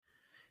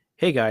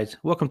Hey guys,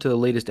 welcome to the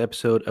latest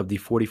episode of the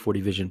 4040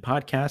 Vision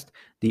podcast,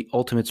 the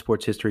ultimate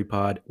sports history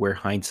pod where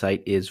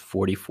hindsight is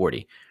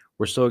 4040.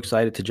 We're so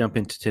excited to jump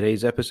into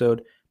today's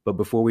episode, but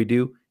before we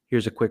do,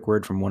 here's a quick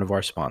word from one of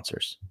our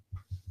sponsors.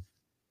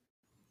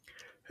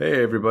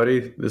 Hey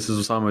everybody, this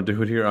is Osama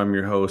Dahoud here. I'm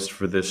your host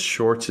for this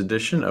short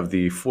edition of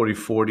the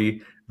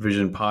 4040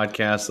 Vision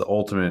podcast, the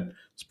ultimate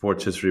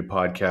sports history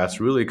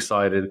podcast. Really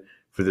excited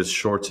for this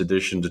short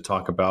edition to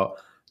talk about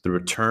the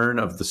return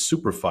of the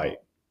super fight.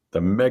 The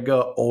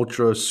mega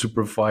ultra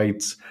super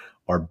fights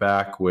are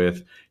back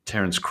with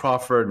Terrence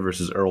Crawford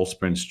versus Errol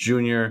Spence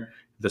Jr.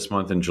 this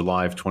month in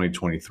July of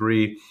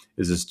 2023.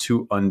 This is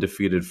two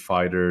undefeated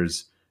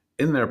fighters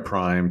in their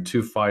prime,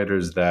 two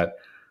fighters that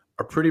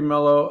are pretty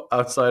mellow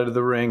outside of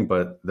the ring,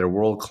 but they're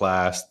world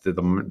class. The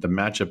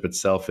matchup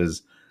itself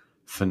is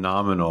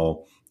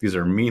phenomenal. These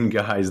are mean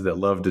guys that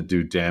love to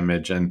do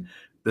damage, and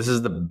this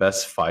is the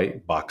best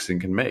fight boxing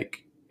can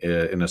make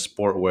in a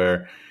sport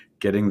where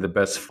getting the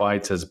best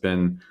fights has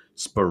been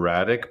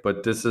sporadic,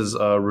 but this is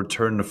a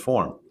return to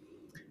form.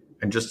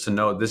 And just to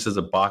note, this is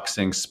a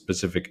boxing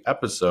specific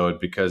episode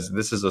because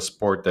this is a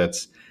sport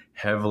that's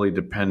heavily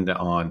dependent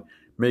on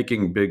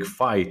making big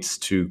fights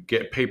to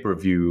get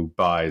pay-per-view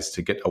buys,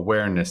 to get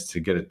awareness, to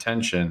get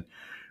attention,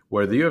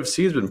 where the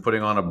UFC has been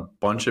putting on a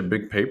bunch of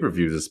big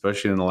pay-per-views,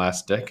 especially in the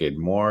last decade,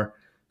 more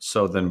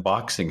so than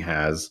boxing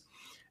has.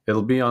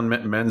 It'll be on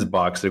men's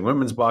boxing.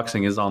 Women's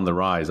boxing is on the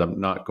rise. I'm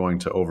not going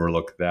to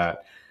overlook that.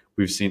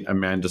 We've seen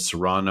Amanda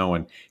Serrano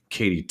and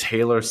Katie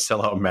Taylor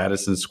sell out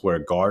Madison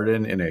Square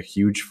Garden in a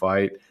huge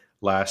fight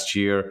last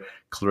year.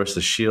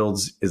 Clarissa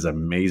Shields is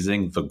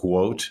amazing, the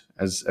GOAT,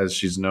 as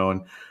she's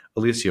known.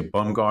 Alicia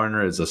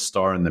Baumgartner is a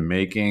star in the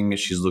making.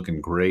 She's looking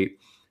great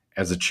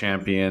as a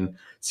champion.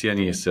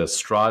 Ksenia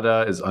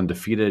Estrada is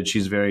undefeated.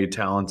 She's very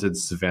talented.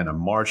 Savannah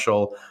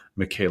Marshall,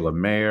 Michaela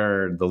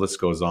Mayer, the list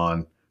goes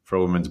on for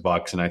women's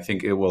boxing. I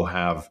think it will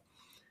have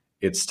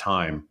its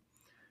time.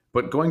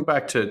 But going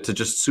back to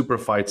just super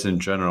fights in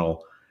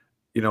general,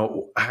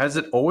 has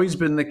it always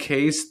been the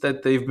case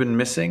that they've been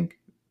missing,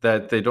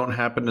 that they don't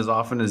happen as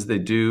often as they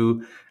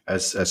do,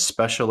 as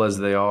special as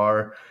they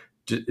are?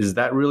 Is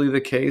that really the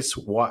case?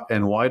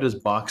 Why does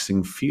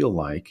boxing feel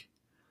like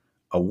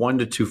a 1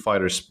 to 2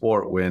 fighter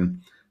sport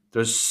when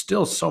there's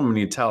still so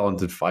many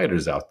talented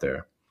fighters out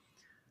there?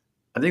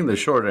 I think the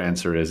short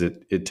answer is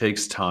it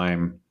takes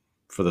time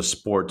for the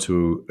sport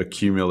to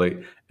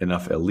accumulate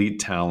enough elite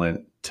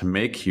talent to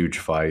make huge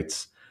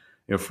fights.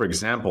 For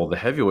example, the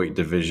heavyweight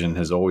division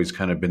has always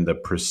kind of been the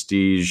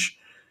prestige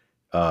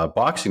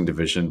boxing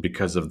division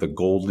because of the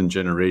golden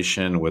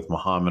generation with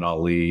Muhammad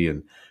Ali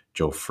and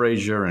Joe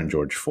Frazier and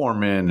George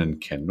Foreman and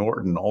Ken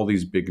Norton, all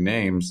these big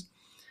names.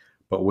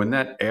 But when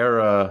that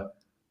era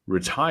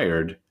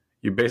retired,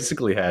 you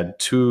basically had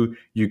two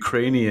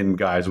Ukrainian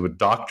guys with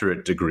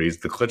doctorate degrees,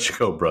 the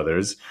Klitschko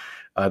brothers,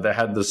 that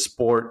had the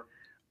sport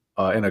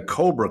in a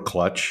cobra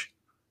clutch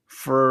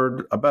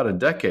for about a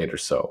decade or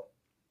so.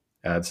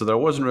 So there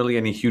wasn't really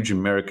any huge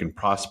American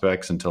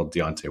prospects until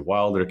Deontay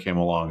Wilder came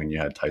along, and you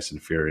had Tyson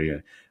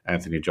Fury,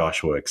 Anthony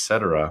Joshua,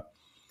 etc.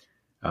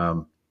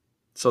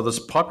 So this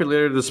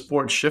popularity of the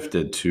sport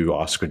shifted to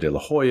Oscar De La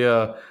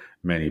Hoya,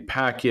 Manny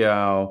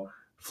Pacquiao,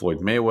 Floyd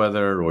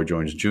Mayweather, Roy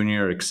Jones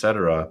Jr.,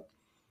 etc.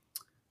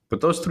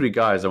 But those three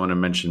guys I want to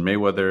mention,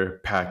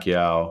 Mayweather,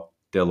 Pacquiao,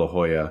 De La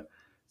Hoya,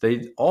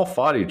 they all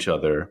fought each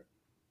other,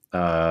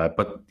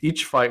 but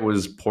each fight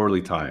was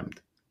poorly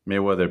timed.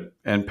 Mayweather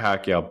and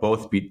Pacquiao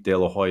both beat De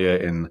La Hoya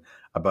in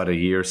about a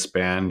year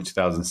span,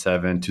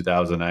 2007,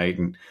 2008,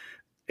 and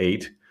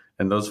 8.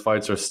 And those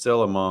fights are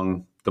still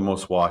among the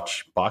most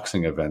watched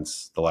boxing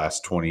events the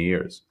last 20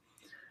 years.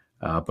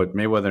 But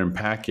Mayweather and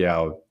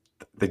Pacquiao,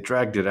 they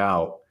dragged it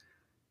out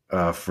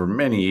for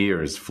many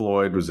years.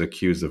 Floyd was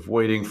accused of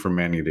waiting for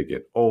Manny to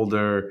get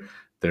older.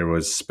 There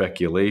was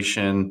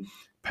speculation.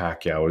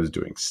 Pacquiao was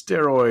doing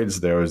steroids.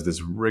 There was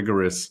this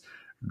rigorous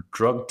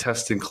drug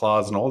testing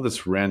clause and all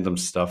this random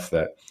stuff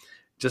that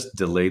just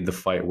delayed the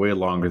fight way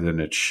longer than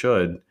it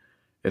should.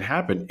 It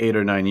happened 8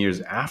 or 9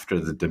 years after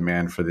the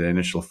demand for the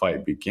initial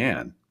fight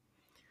began.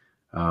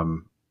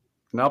 And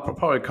I'll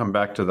probably come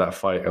back to that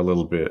fight in a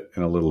little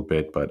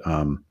bit, but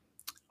I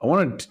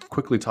want to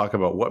quickly talk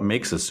about what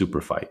makes a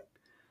super fight.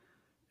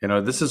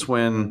 This is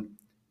when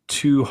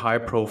two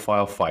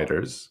high-profile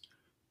fighters,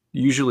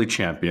 usually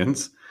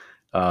champions,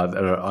 that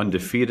are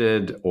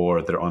undefeated,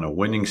 or they're on a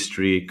winning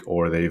streak,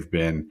 or they've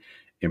been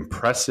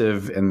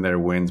impressive in their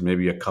wins,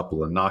 maybe a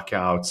couple of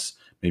knockouts,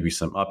 maybe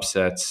some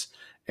upsets,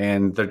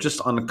 and they're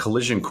just on a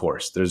collision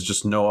course. There's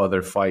just no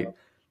other fight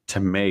to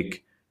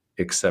make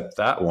except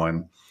that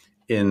one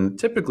in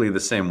typically the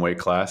same weight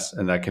class,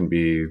 and that can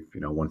be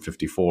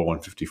 154,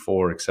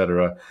 154,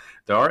 etc.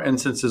 There are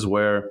instances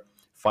where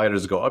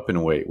fighters go up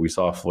in weight. We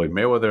saw Floyd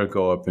Mayweather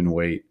go up in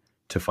weight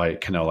to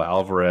fight Canelo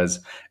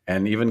Alvarez,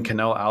 and even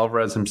Canelo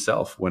Alvarez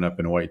himself went up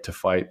in weight to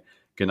fight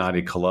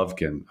Gennady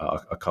Golovkin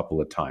a couple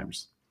of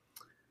times.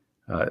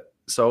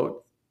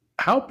 So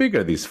how big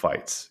are these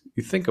fights?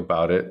 You think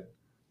about it,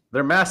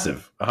 They're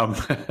massive.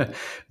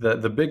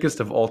 The biggest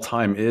of all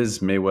time is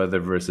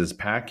Mayweather versus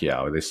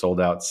Pacquiao. They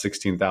sold out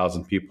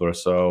 16,000 people or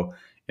so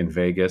in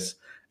Vegas.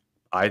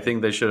 I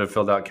think they should have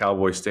filled out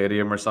Cowboy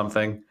Stadium or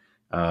something.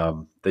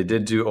 They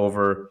did do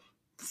over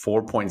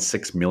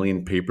 4.6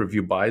 million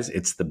pay-per-view buys.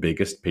 It's the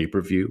biggest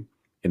pay-per-view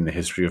in the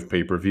history of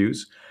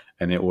pay-per-views,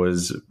 and it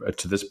was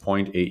to this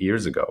point 8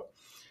 years ago.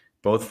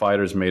 Both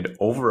fighters made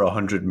over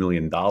 $100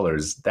 million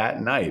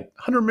that night.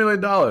 $100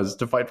 million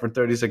to fight for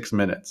 36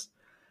 minutes.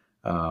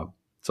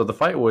 So the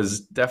fight was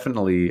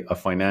definitely a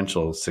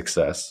financial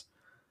success,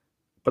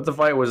 but the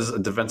fight was a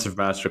defensive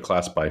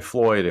masterclass by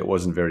Floyd. It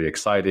wasn't very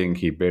exciting.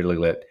 He barely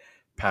let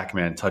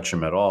Pac-Man touch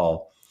him at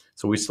all.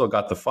 So we still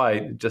got the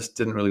fight. It just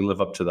didn't really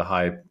live up to the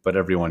hype, but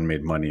everyone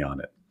made money on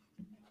it.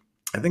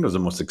 I think it was the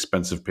most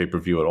expensive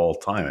pay-per-view at all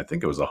time. I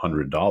think it was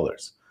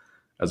 $100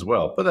 as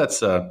well, but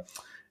that's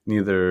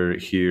neither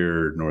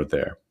here nor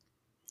there.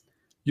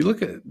 You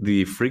look at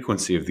the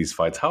frequency of these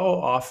fights. How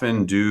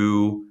often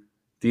do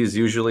these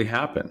usually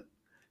happen?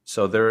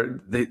 So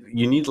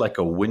you need like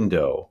a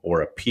window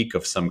or a peak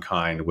of some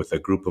kind with a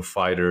group of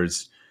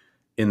fighters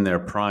in their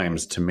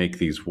primes to make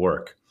these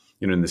work.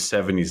 In the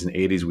 70s and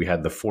 80s, we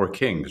had the Four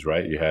Kings,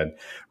 right? You had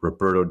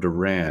Roberto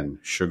Duran,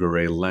 Sugar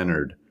Ray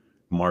Leonard,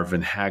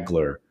 Marvin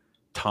Hagler,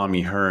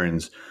 Tommy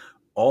Hearns,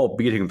 all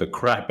beating the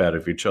crap out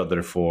of each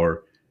other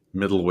for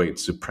middleweight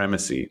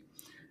supremacy.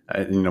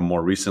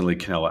 More recently,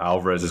 Canelo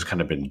Alvarez has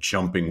kind of been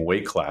jumping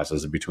weight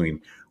classes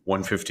between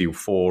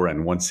 154 and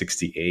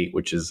 168,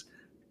 which is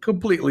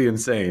completely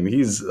insane.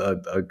 He's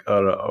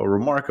a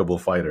remarkable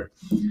fighter.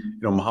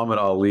 Muhammad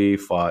Ali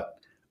fought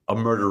a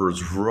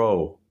murderer's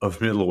row of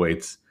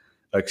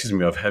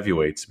of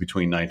heavyweights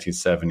between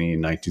 1970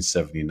 and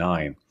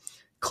 1979,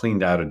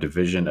 cleaned out a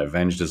division,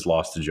 avenged his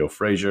loss to Joe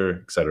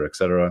Frazier, et cetera, et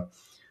cetera.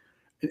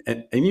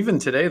 And even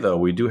today, though,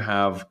 we do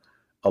have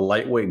a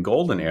lightweight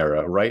golden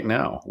era right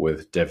now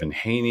with Devin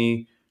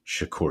Haney,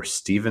 Shakur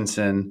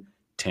Stevenson,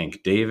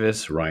 Tank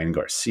Davis, Ryan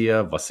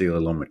Garcia, Vasily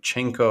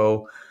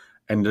Lomachenko,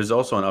 and there's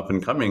also an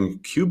up-and-coming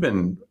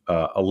Cuban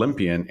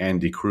Olympian,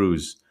 Andy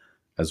Cruz,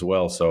 as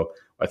well. So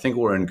I think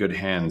we're in good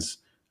hands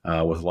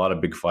with a lot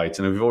of big fights.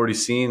 And we've already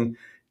seen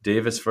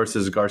Davis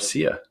versus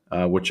Garcia,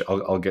 which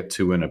I'll get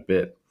to in a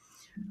bit.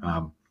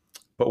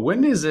 But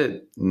when is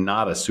it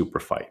not a super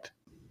fight?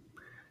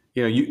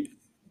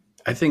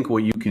 I think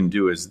what you can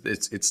do is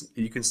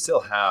you can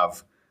still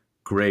have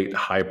great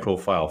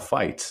high-profile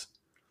fights,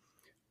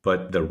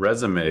 but the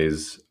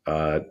resumes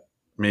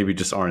maybe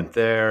just aren't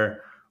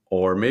there,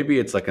 or maybe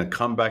it's like a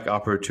comeback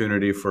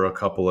opportunity for a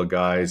couple of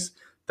guys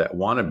that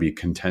want to be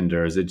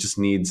contenders. It just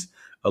needs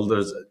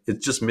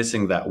it's just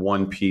missing that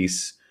one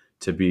piece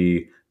to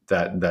be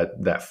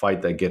that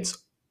fight that gets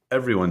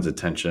everyone's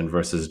attention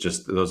versus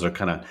just those are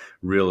kind of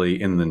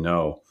really in the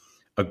know.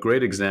 A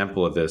great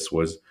example of this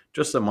was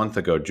just a month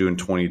ago, June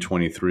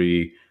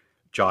 2023,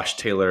 Josh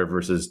Taylor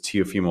versus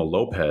Teofimo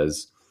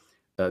Lopez.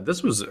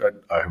 This was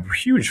a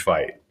huge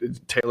fight.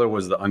 Taylor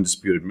was the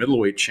undisputed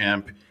middleweight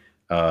champ,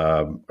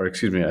 I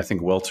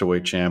think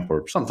welterweight champ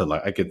or something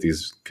like. I get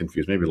these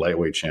confused. Maybe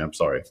lightweight champ.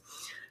 Sorry,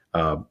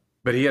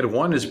 but he had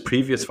won his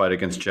previous fight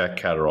against Jack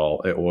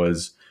Catterall. It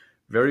was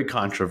very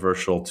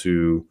controversial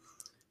to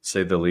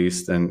say the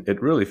least, and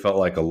it really felt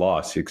like a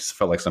loss. He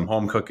felt like some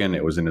home cooking.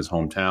 It was in his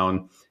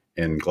hometown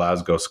in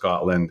Glasgow,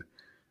 Scotland.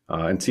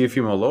 And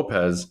Teofimo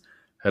Lopez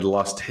had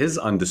lost his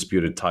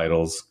undisputed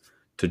titles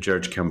to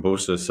George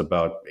Kambosos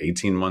about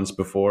 18 months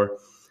before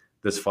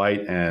this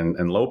fight.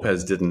 And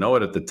Lopez didn't know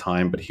it at the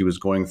time, but he was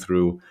going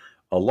through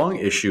a lung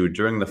issue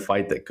during the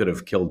fight that could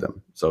have killed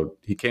him. So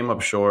he came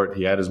up short.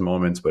 He had his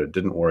moments, but it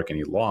didn't work and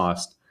he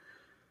lost.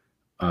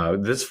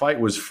 This fight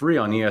was free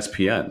on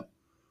ESPN.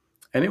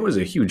 And it was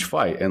a huge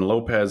fight. And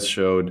Lopez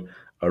showed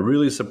a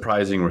really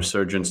surprising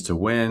resurgence to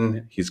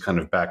win. He's kind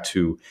of back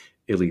to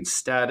elite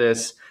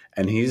status.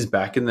 And he's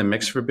back in the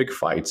mix for big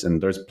fights.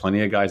 And there's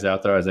plenty of guys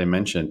out there, as I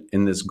mentioned,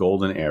 in this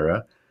golden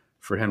era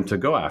for him to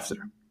go after.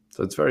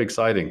 So it's very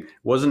exciting. It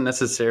wasn't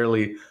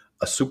necessarily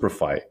a super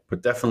fight,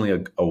 but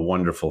definitely a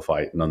wonderful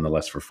fight,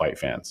 nonetheless, for fight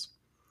fans.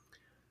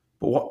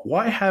 But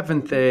why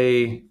haven't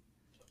they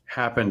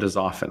happened as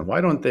often? Why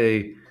don't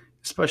they,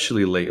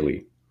 especially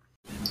lately?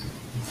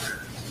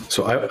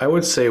 So I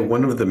would say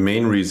one of the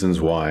main reasons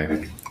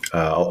why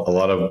a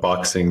lot of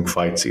boxing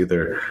fights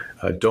either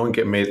don't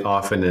get made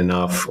often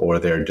enough, or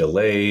they're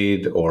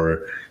delayed,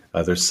 or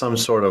there's some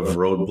sort of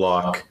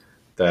roadblock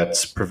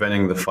that's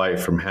preventing the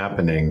fight from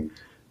happening,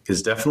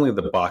 is definitely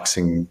the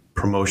boxing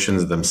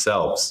promotions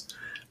themselves.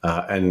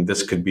 And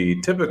this could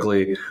be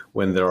typically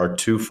when there are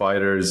two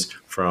fighters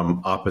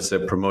from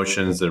opposite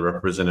promotions that are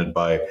represented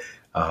by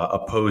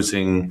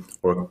opposing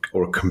or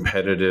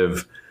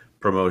competitive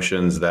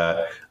promotions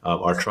that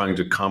are trying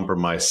to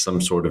compromise some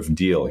sort of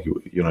deal.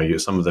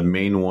 Some of the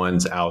main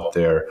ones out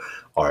there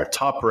are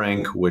Top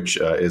Rank, which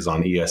is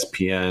on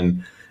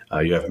ESPN.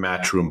 You have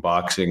Matchroom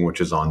Boxing,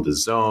 which is on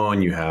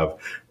DAZN. You have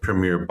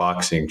Premier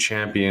Boxing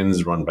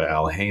Champions, run by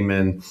Al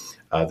Heyman.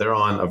 They're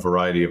on a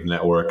variety of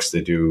networks.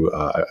 They do,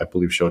 I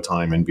believe,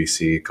 Showtime,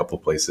 NBC, a couple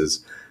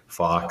places,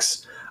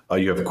 Fox.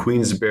 You have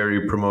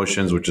Queensberry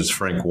Promotions, which is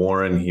Frank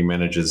Warren. He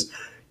manages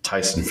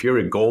Tyson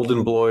Fury.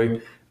 Golden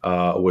Boy,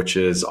 which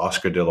is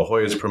Oscar De La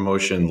Hoya's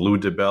promotion. Lou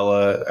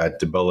DiBella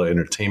at DiBella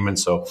Entertainment.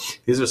 So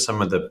these are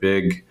some of the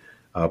big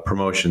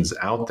promotions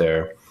out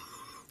there.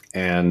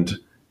 And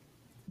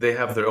they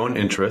have their own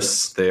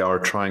interests. They are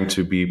trying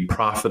to be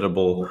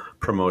profitable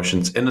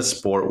promotions in a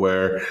sport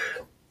where,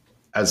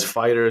 as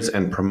fighters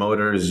and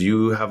promoters,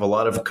 you have a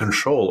lot of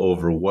control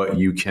over what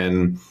you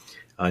can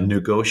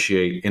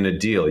negotiate in a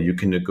deal. You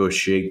can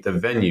negotiate the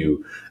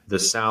venue, the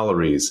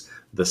salaries,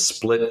 the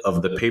split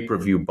of the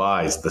pay-per-view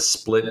buys, the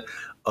split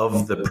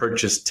of the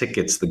purchase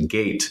tickets, the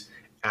gate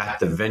at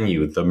the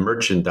venue, the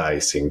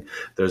merchandising.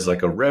 There's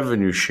like a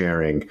revenue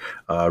sharing,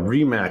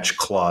 rematch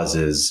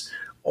clauses,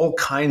 all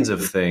kinds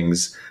of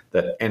things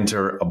that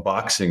enter a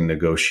boxing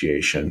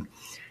negotiation.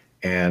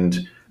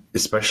 And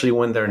especially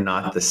when they're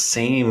not the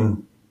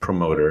same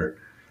promoter,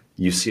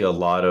 you see a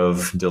lot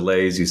of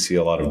delays. You see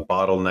a lot of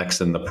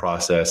bottlenecks in the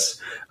process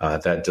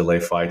that delay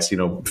fights.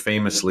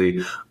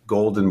 Famously,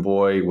 Golden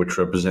Boy, which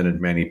represented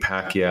Manny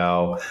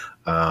Pacquiao,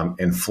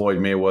 and Floyd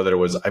Mayweather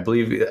was, I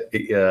believe,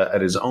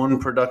 at his own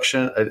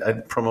promotion.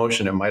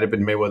 It might have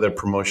been Mayweather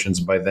Promotions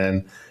by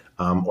then,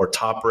 or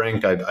Top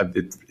Rank.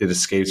 It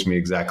escapes me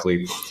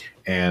exactly.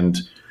 And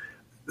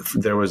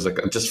there was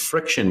just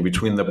friction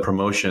between the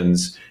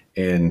promotions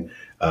in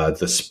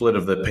the split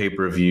of the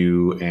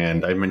pay-per-view.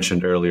 And I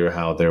mentioned earlier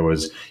how there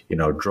was,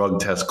 drug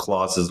test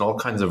clauses and all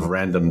kinds of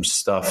random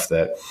stuff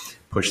that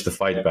pushed the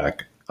fight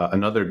back.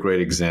 Another great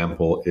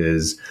example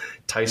is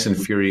Tyson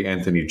Fury,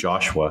 Anthony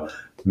Joshua,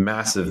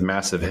 massive,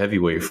 massive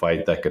heavyweight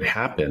fight that could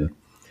happen.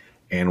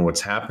 And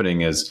what's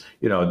happening is,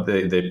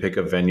 they pick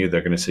a venue.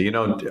 They're going to say,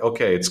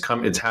 okay,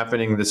 it's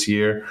happening this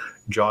year.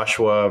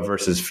 Joshua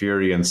versus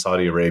Fury in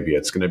Saudi Arabia.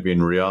 It's going to be in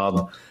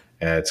Riyadh.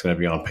 And it's going to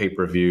be on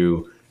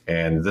pay-per-view.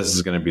 And this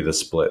is going to be the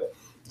split.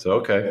 So,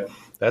 okay,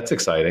 that's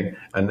exciting.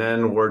 And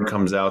then word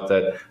comes out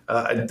that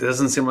it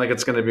doesn't seem like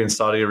it's going to be in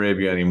Saudi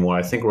Arabia anymore.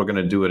 I think we're going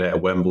to do it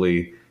at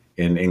Wembley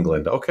in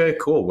England. Okay,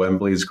 cool.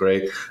 Wembley's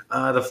great.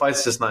 The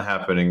fight's just not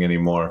happening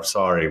anymore.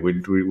 Sorry,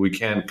 we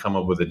can't come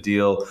up with a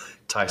deal.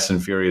 Tyson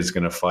Fury is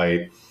going to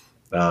fight.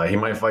 He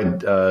might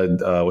fight,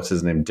 what's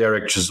his name?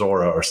 Derek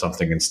Chisora or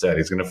something instead.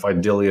 He's going to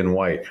fight Dillian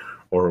White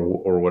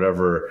or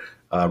whatever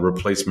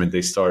replacement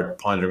they start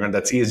pondering. And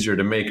that's easier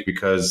to make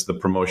because the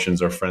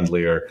promotions are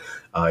friendlier.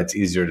 It's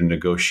easier to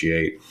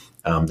negotiate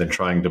than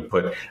trying to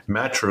put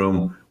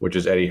Matchroom, which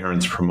is Eddie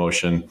Hearn's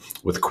promotion,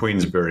 with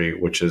Queensberry,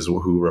 which is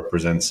who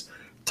represents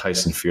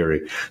Tyson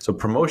Fury. So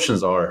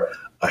promotions are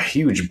a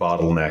huge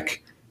bottleneck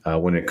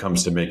when it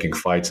comes to making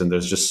fights, and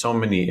there's just so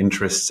many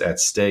interests at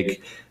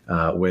stake.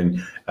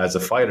 When, as a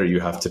fighter, you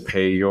have to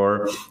pay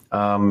your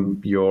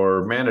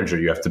manager,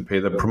 you have to pay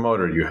the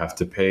promoter, you have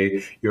to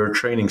pay your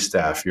training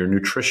staff, your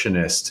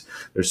nutritionist.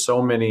 There's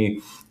so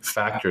many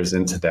factors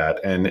into that,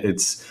 and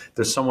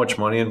there's so much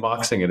money in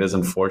boxing. It is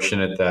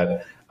unfortunate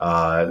that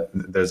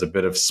there's a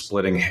bit of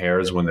splitting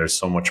hairs when there's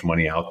so much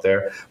money out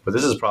there. But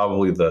this is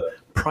probably the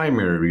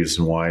primary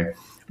reason why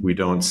we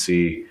don't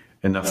see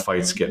enough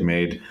fights get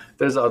made.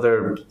 There's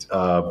other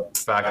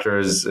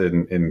factors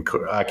in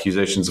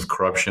accusations of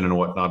corruption and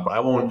whatnot, but I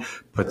won't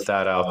put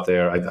that out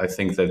there. I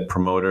think that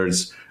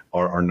promoters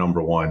are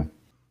number one.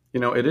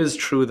 It is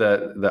true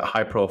that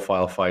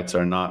high-profile fights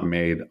are not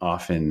made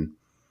often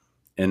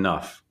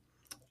enough.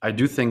 I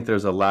do think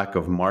there's a lack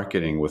of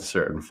marketing with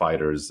certain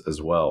fighters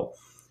as well.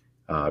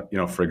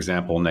 For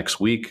example, next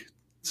week,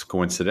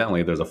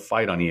 coincidentally, there's a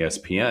fight on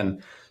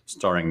ESPN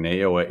starring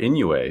Naoya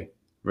Inoue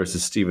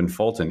versus Stephen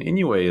Fulton.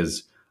 Inoue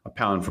is a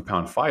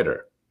pound-for-pound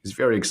fighter. He's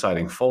very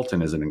exciting.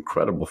 Fulton is an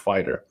incredible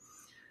fighter.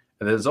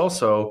 And there's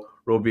also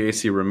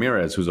Robeisy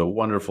Ramirez, who's a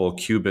wonderful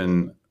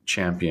Cuban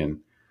champion.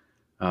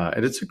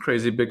 And it's a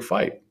crazy big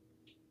fight.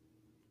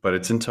 But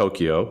it's in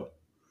Tokyo,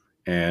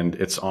 and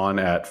it's on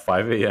at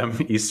 5 a.m.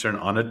 Eastern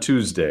on a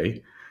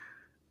Tuesday,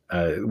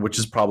 which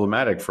is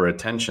problematic for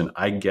attention.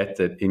 I get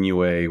that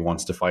Inoue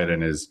wants to fight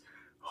in his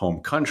home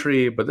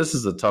country, but this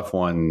is a tough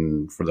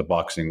one for the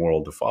boxing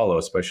world to follow,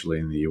 especially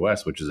in the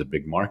US, which is a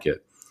big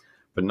market.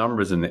 But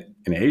numbers in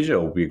Asia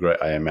will be great,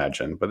 I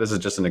imagine. But this is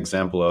just an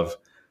example of,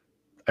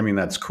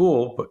 that's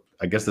cool, but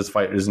I guess this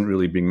fight isn't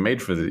really being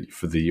made for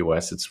the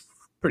US. It's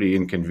pretty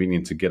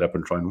inconvenient to get up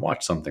and try and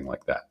watch something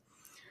like that.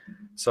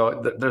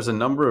 So there's a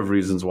number of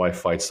reasons why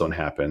fights don't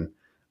happen,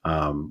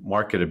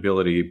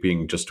 marketability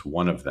being just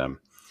one of them.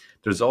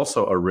 There's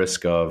also a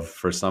risk of,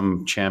 for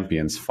some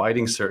champions,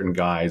 fighting certain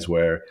guys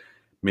where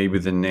maybe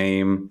the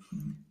name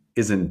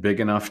isn't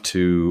big enough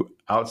to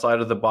outside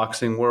of the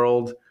boxing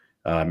world.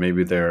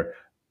 Maybe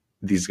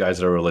these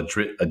guys are a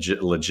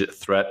legit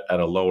threat at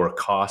a lower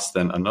cost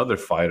than another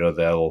fighter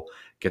that'll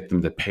get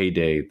them the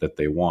payday that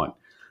they want.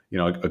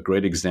 A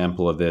great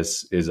example of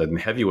this is in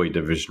the heavyweight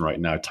division right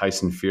now.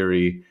 Tyson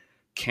Fury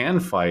can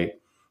fight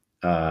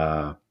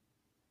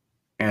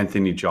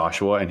Anthony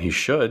Joshua, and he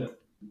should,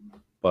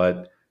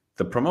 but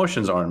the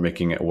promotions aren't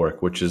making it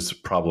work, which is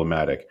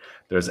problematic.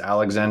 There's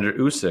Alexander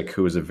Usyk,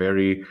 who is a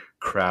very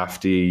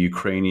crafty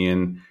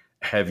Ukrainian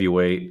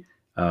heavyweight.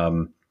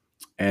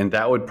 And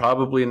that would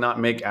probably not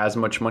make as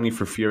much money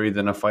for Fury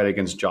than a fight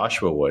against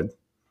Joshua would.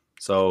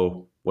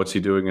 So what's he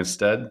doing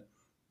instead?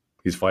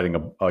 He's fighting a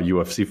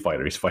UFC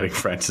fighter. He's fighting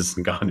Francis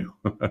Ngannou.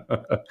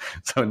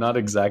 So not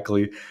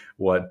exactly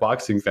what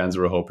boxing fans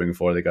were hoping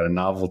for. They got a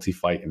novelty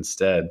fight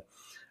instead.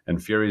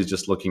 And Fury's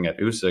just looking at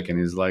Usyk and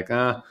he's like,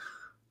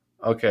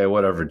 okay,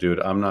 whatever, dude.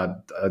 I'm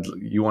not,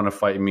 you want to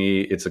fight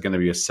me? It's going to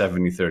be a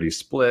 70-30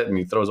 split. And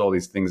he throws all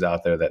these things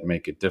out there that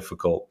make it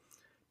difficult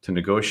to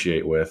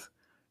negotiate with.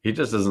 He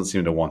just doesn't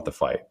seem to want the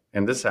fight.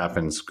 And this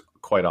happens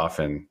quite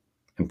often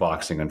in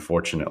boxing,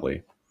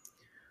 unfortunately.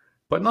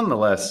 But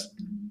nonetheless,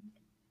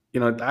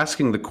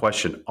 asking the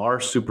question, are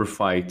super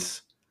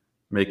fights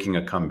making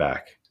a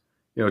comeback?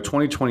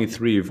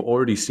 2023, you've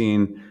already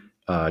seen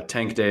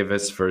Tank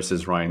Davis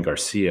versus Ryan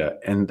Garcia,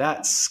 and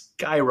that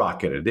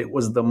skyrocketed. It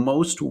was the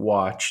most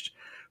watched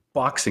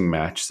boxing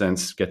match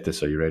since, get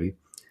this, are you ready?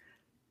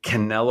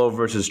 Canelo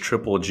versus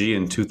Triple G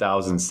in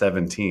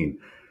 2017.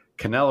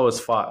 Canelo has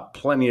fought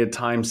plenty of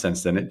time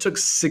since then. It took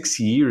 6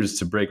 years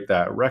to break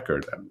that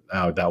record.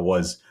 That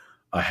was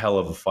a hell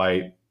of a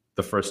fight.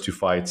 The first two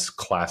fights,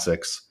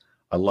 classics.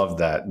 I love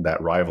that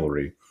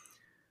rivalry.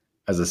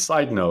 As a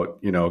side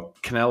note,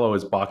 Canelo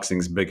is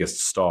boxing's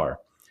biggest star.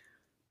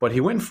 But he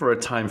went for a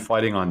time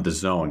fighting on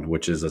DAZN,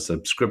 which is a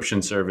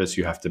subscription service.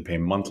 You have to pay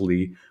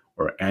monthly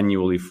or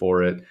annually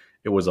for it.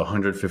 It was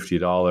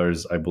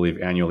 $150, I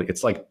believe, annually.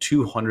 It's like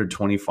 $225,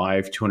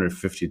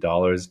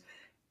 $250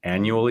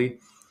 annually.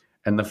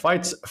 And the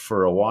fights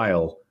for a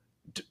while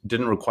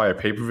didn't require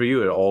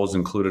pay-per-view. It all was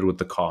included with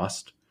the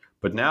cost.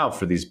 But now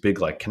for these big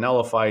like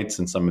Canelo fights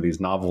and some of these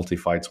novelty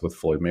fights with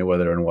Floyd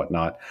Mayweather and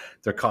whatnot,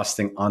 they're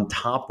costing on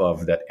top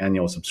of that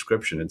annual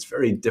subscription. It's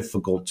very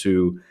difficult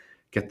to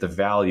get the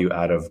value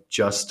out of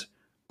just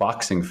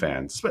boxing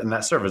fans. And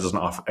that service doesn't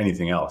offer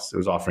anything else. It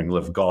was offering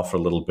Live Golf for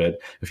a little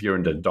bit. If you're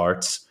into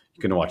darts,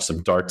 you can watch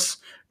some darts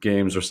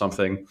games or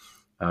something.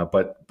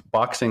 But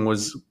boxing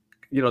was,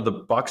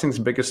 the boxing's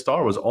biggest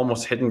star was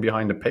almost hidden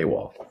behind a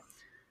paywall.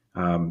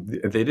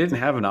 They didn't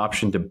have an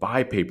option to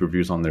buy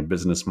pay-per-views on their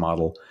business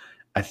model,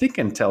 I think,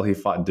 until he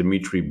fought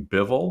Dmitry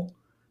Bivol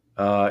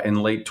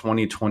in late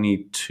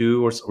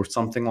 2022 or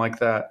something like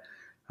that.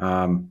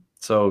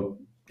 So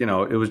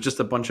it was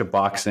just a bunch of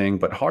boxing,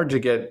 but hard to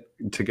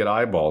get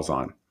eyeballs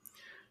on.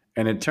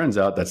 And it turns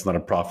out that's not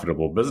a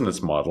profitable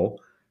business model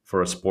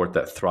for a sport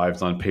that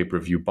thrives on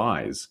pay-per-view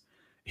buys.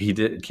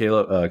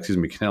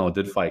 Canelo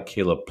did fight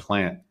Caleb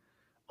Plant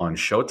on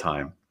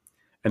Showtime,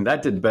 and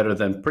that did better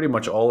than pretty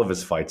much all of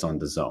his fights on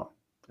DAZN.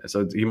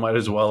 So he might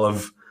as well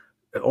have.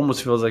 It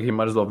almost feels like he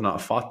might as well have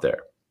not fought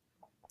there.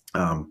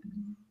 But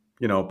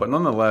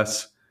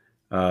nonetheless.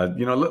 I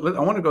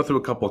want to go through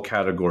a couple of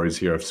categories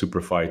here of super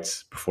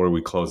fights before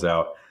we close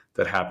out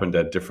that happened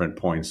at different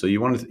points. So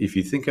if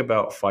you think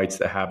about fights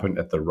that happened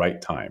at the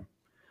right time,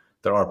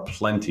 there are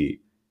plenty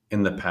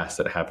in the past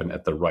that happened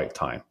at the right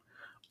time.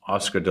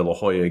 Oscar De La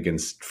Hoya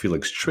against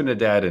Felix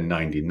Trinidad in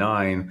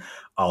 99,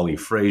 Ali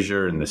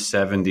Frazier in the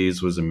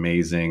 70s was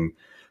amazing.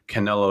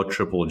 Canelo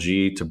Triple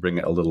G, to bring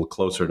it a little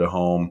closer to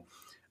home,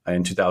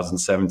 in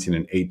 2017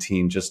 and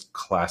 18, just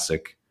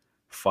classic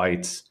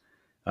fights.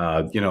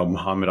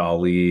 Muhammad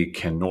Ali,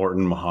 Ken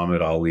Norton,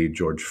 Muhammad Ali,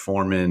 George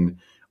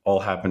Foreman, all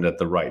happened at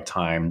the right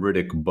time.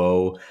 Riddick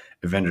Bowe,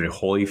 Evander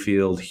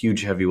Holyfield,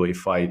 huge heavyweight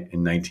fight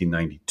in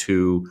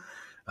 1992.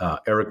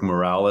 Eric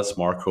Morales,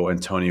 Marco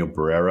Antonio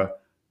Barrera,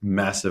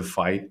 massive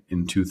fight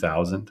in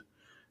 2000.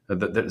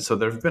 So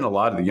there have been a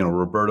lot of,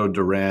 Roberto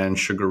Duran,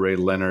 Sugar Ray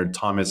Leonard,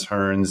 Thomas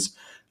Hearns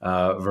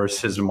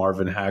versus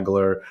Marvin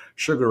Hagler,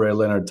 Sugar Ray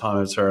Leonard,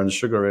 Thomas Hearns,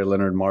 Sugar Ray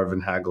Leonard,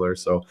 Marvin Hagler.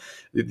 So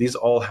these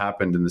all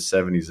happened in the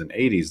 70s and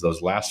 80s,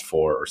 those last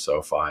 4 or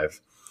so,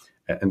 5.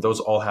 And those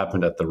all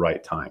happened at the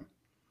right time.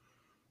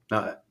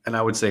 And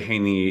I would say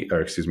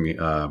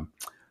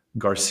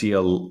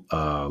Garcia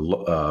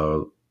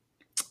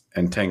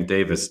and Tank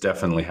Davis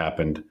definitely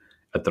happened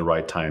at the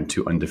right time.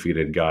 2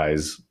 undefeated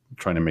guys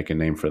trying to make a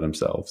name for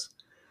themselves.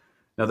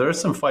 Now, there are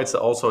some fights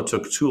that also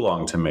took too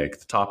long to make.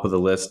 The top of the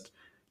list,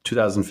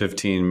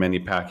 2015, Manny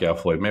Pacquiao,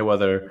 Floyd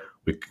Mayweather.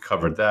 We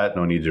covered that.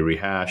 No need to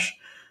rehash.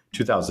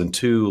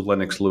 2002,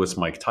 Lennox Lewis,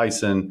 Mike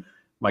Tyson.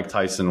 Mike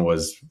Tyson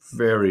was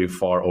very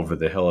far over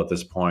the hill at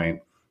this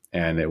point,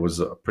 and it was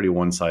a pretty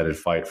one-sided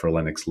fight for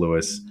Lennox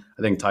Lewis.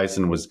 I think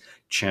Tyson was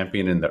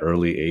champion in the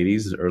early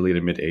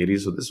to mid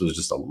 80s. So this was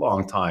just a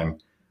long time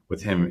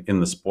with him in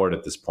the sport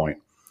at this point.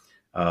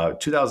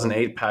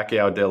 2008,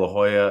 Pacquiao, De La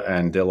Hoya,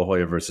 and De La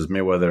Hoya versus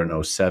Mayweather in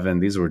 2007.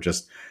 These were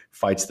just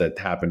fights that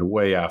happened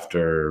way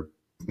after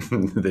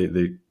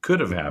they could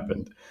have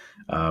happened.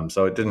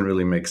 So it didn't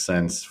really make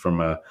sense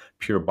from a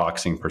pure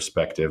boxing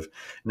perspective.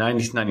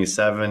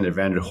 1997,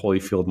 Evander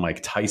Holyfield, Mike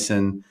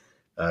Tyson.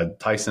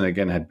 Tyson,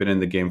 again, had been in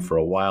the game for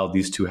a while.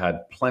 These two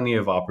had plenty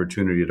of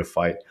opportunity to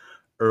fight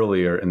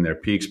earlier in their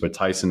peaks, but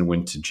Tyson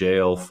went to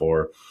jail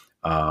for,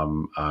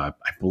 I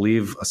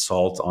believe,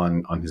 assault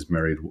on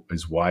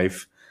his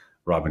wife,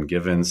 Robin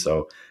Givens.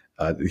 So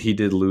he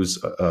did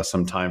lose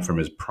some time from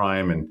his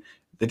prime, and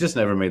they just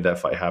never made that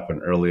fight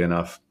happen early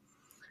enough.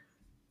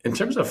 In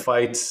terms of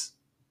fights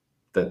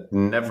that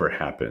never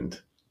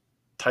happened.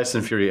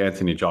 Tyson Fury,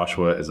 Anthony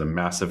Joshua is a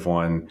massive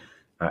one.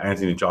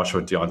 Anthony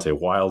Joshua, Deontay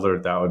Wilder,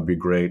 that would be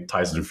great.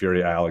 Tyson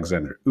Fury,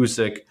 Alexander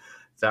Usyk,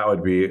 that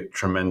would be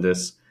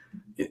tremendous.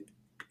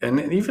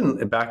 And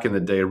even back in the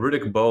day,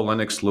 Riddick Bowe,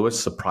 Lennox Lewis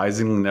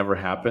surprisingly never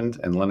happened.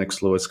 And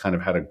Lennox Lewis kind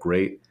of had a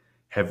great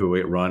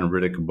heavyweight run.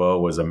 Riddick Bowe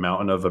was a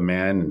mountain of a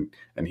man,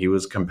 and he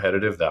was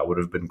competitive. That would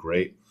have been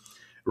great.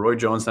 Roy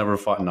Jones never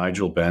fought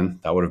Nigel Benn.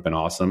 That would have been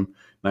awesome.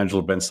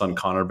 Nigel Benn's son,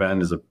 Conor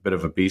Benn, is a bit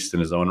of a beast in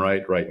his own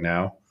right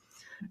now.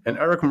 And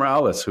Eric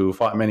Morales, who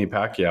fought Manny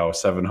Pacquiao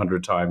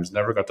 700 times,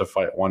 never got to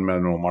fight Juan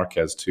Manuel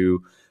Marquez,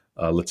 two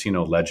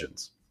Latino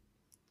legends.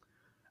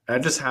 And I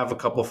just have a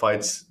couple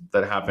fights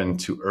that happened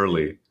too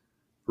early.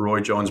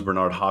 Roy Jones,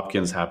 Bernard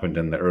Hopkins happened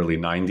in the early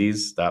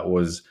 90s. That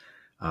was,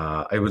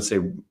 I would say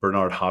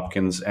Bernard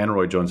Hopkins and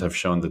Roy Jones have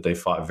shown that they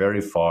fought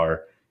very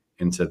far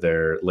into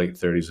their late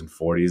 30s and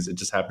 40s. It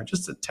just happened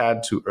just a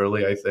tad too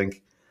early, I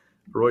think.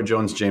 Roy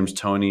Jones, James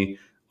Toney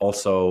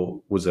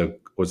also was an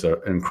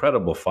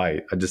incredible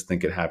fight. I just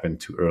think it happened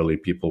too early.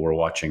 People were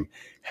watching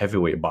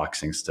heavyweight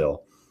boxing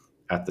still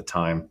at the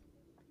time.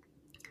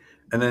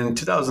 And then in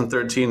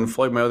 2013,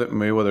 Floyd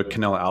Mayweather,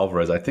 Canelo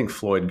Alvarez. I think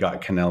Floyd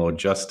got Canelo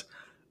just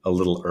a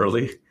little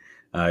early.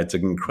 It's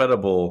an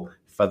incredible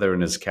feather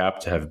in his cap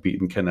to have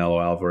beaten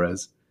Canelo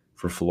Alvarez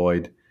for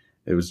Floyd.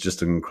 It was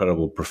just an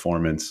incredible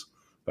performance.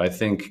 But I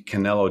think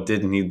Canelo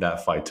did need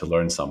that fight to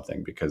learn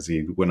something because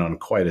he went on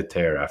quite a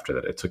tear after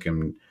that. It took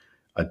him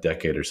a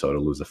decade or so to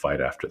lose a fight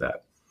after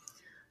that.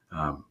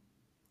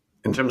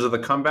 In terms of the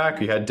comeback,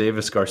 we had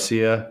Davis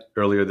Garcia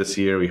earlier this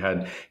year. We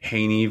had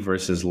Haney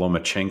versus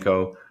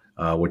Lomachenko,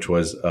 which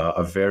was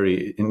a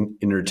very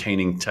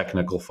entertaining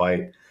technical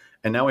fight.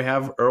 And now we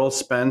have Errol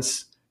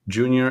Spence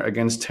Jr.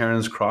 against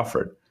Terence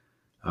Crawford.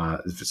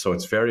 So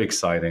it's very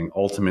exciting.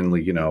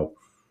 Ultimately,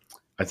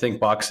 I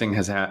think boxing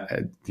has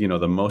had,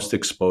 the most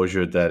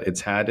exposure that it's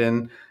had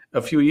in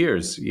a few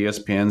years.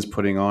 ESPN's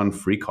putting on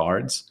free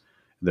cards.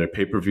 Their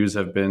pay-per-views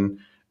have been,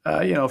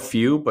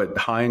 few, but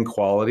high in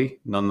quality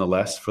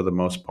nonetheless for the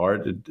most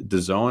part.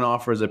 DAZN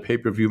offers a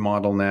pay-per-view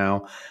model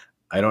now.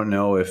 I don't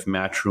know if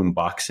Matchroom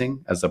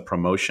Boxing as a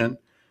promotion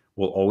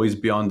will always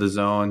be on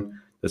DAZN.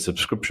 The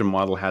subscription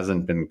model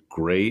hasn't been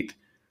great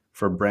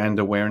for brand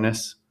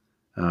awareness.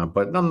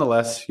 But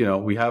nonetheless,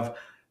 we have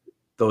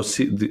the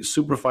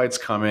super fights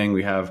coming.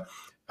 We have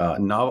a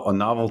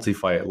novelty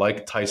fight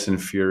like Tyson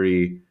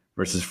Fury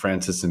versus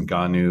Francis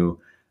Ngannou.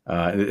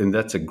 And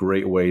that's a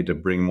great way to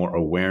bring more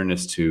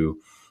awareness to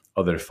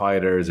other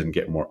fighters and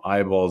get more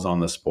eyeballs on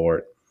the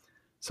sport.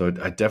 So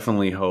I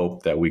definitely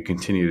hope that we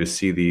continue to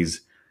see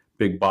these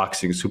big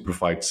boxing super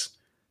fights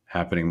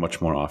happening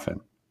much more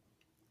often.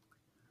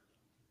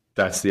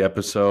 That's the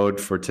episode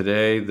for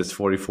today, this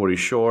 40/40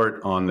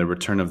 short on the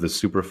return of the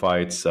super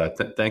fights.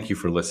 Thank you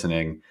for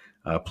listening.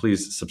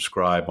 Please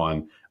subscribe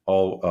on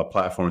all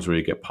platforms where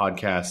you get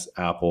podcasts,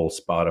 Apple,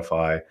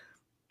 Spotify.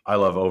 I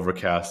love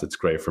Overcast. It's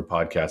great for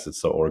podcasts. It's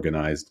so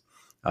organized.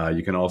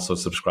 You can also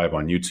subscribe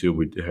on YouTube.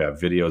 We have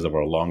videos of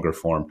our longer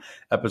form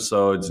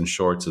episodes and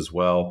shorts as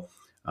well.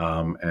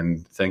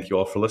 And thank you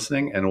all for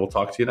listening, and we'll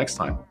talk to you next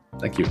time.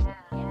 Thank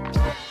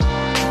you.